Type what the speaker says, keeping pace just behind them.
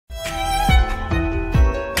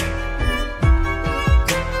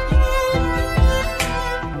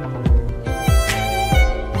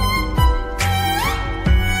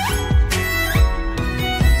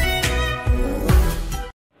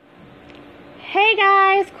Hey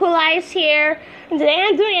guys, Cool Ice here, and today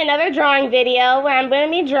I'm doing another drawing video where I'm going to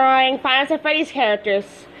be drawing Five Nights at Freddy's characters.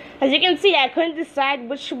 As you can see, I couldn't decide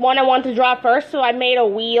which one I want to draw first, so I made a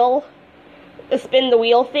wheel, a spin the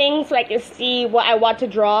wheel thing, so I can see what I want to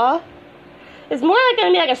draw. It's more like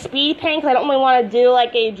going to be like a speed paint, because I don't really want to do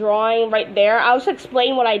like a drawing right there. I'll just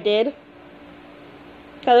explain what I did,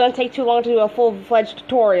 because it's going to take too long to do a full-fledged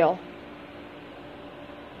tutorial.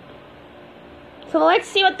 So let's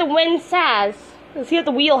see what the wind says. Let's see what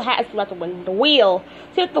the wheel has. Not the wind, the wheel.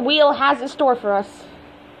 See what the wheel has in store for us.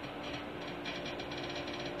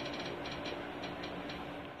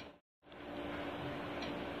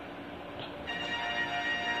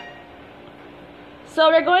 So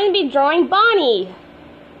we're going to be drawing Bonnie.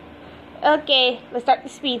 Okay, let's start the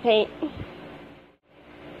speed paint.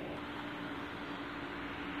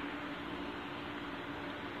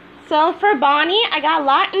 So for Bonnie, I got a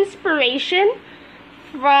lot of inspiration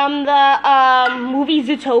from the movie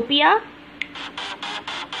Zootopia.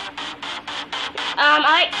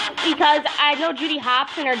 Because I know Judy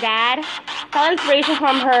Hopps and her dad. Got inspiration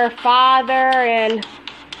from her father and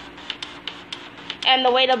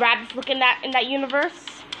the way the rabbits look in that universe.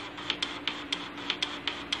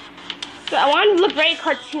 So I want it to look very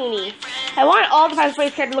cartoony. I want all the Five Nights at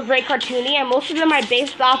Freddy's characters to look very cartoony, and most of them are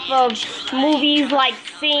based off of movies like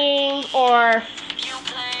Sing or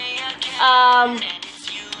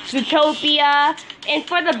Zootopia. And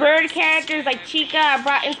for the bird characters like Chica, I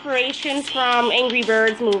brought inspiration from Angry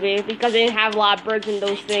Birds movie because they didn't have a lot of birds in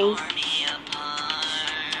those things.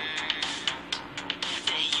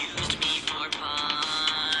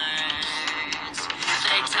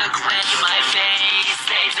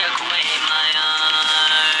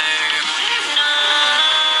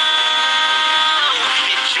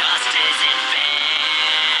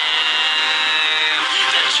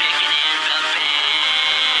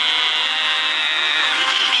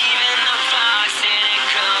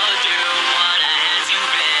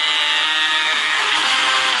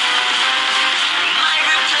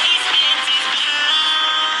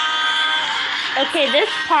 Okay, this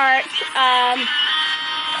part,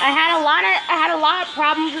 I had a lot of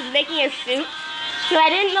problems with making a suit, so I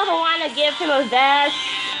didn't know if I wanted to give him a vest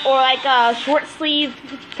or like a short sleeve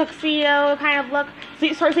tuxedo kind of look,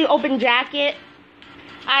 short sleeve open jacket.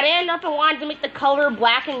 I didn't know if I wanted to make the color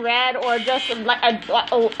black and red or just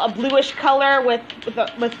a bluish color with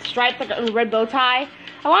stripes like a red bow tie.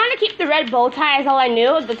 I wanted to keep the red bow tie as all I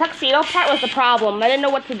knew. The tuxedo part was the problem. I didn't know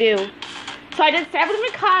what to do. So I did several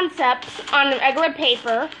different concepts on regular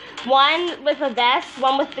paper. One with a vest,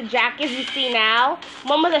 one with the jacket you see now,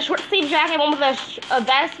 one with a short sleeve jacket, one with a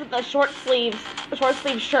vest with a short sleeve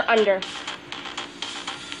shirt under.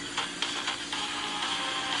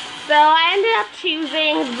 So I ended up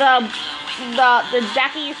choosing the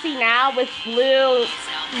jacket you see now with blue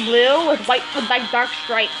with white with like dark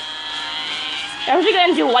stripes. I was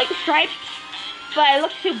gonna do white stripes, but it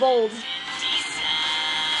looked too bold.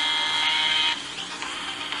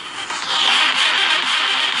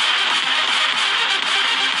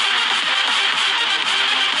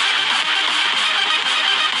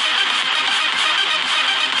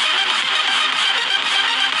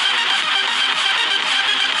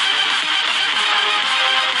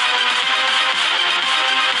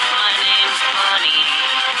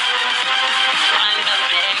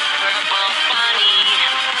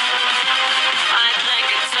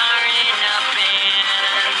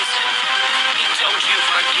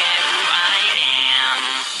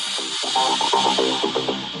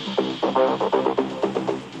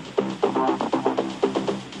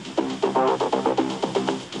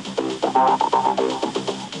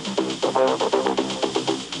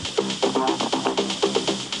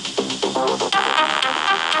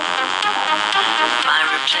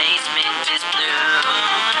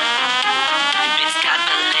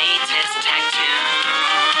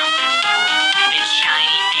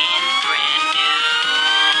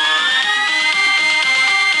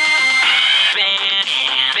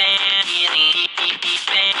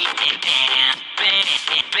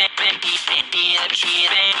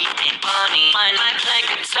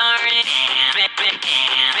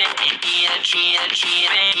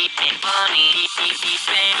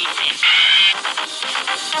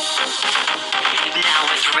 Now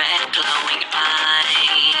with red glowing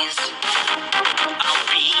eyes, I'll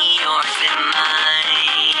be yours and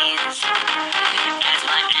mine. As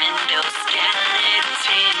my endoskeleton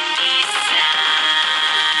decides,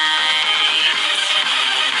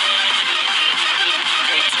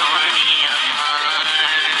 they tore me apart.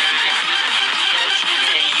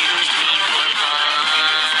 They used me for fun.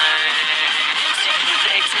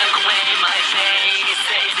 They took away my face,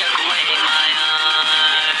 they took away my heart.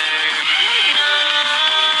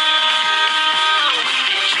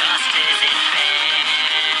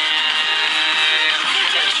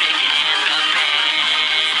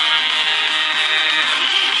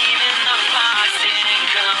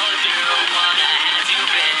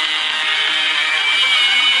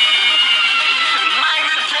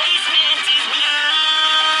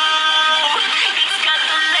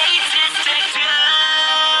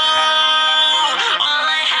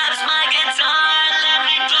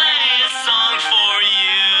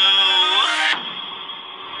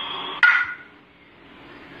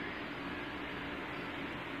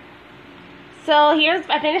 So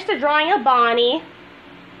I finished the drawing of Bonnie.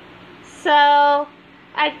 So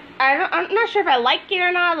I'm not sure if I like it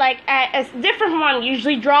or not. Like, it's different from what I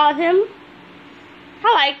usually draw of him.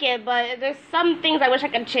 I like it, but there's some things I wish I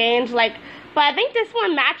could change. Like, but I think this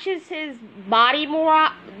one matches his body more.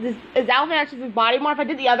 His outfit matches his body more. If I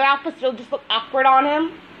did the other outfits, it'll just look awkward on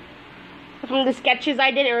him. From the sketches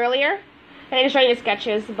I did earlier. I didn't show you the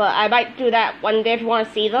sketches, but I might do that one day if you want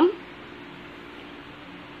to see them.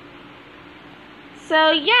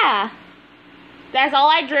 So yeah, that's all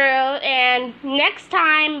I drew. And next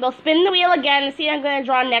time, we'll spin the wheel again and see what I'm going to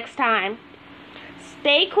draw next time.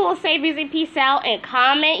 Stay cool, stay busy, peace out, and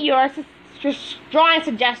comment your drawing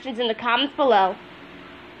suggestions in the comments below.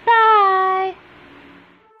 Bye!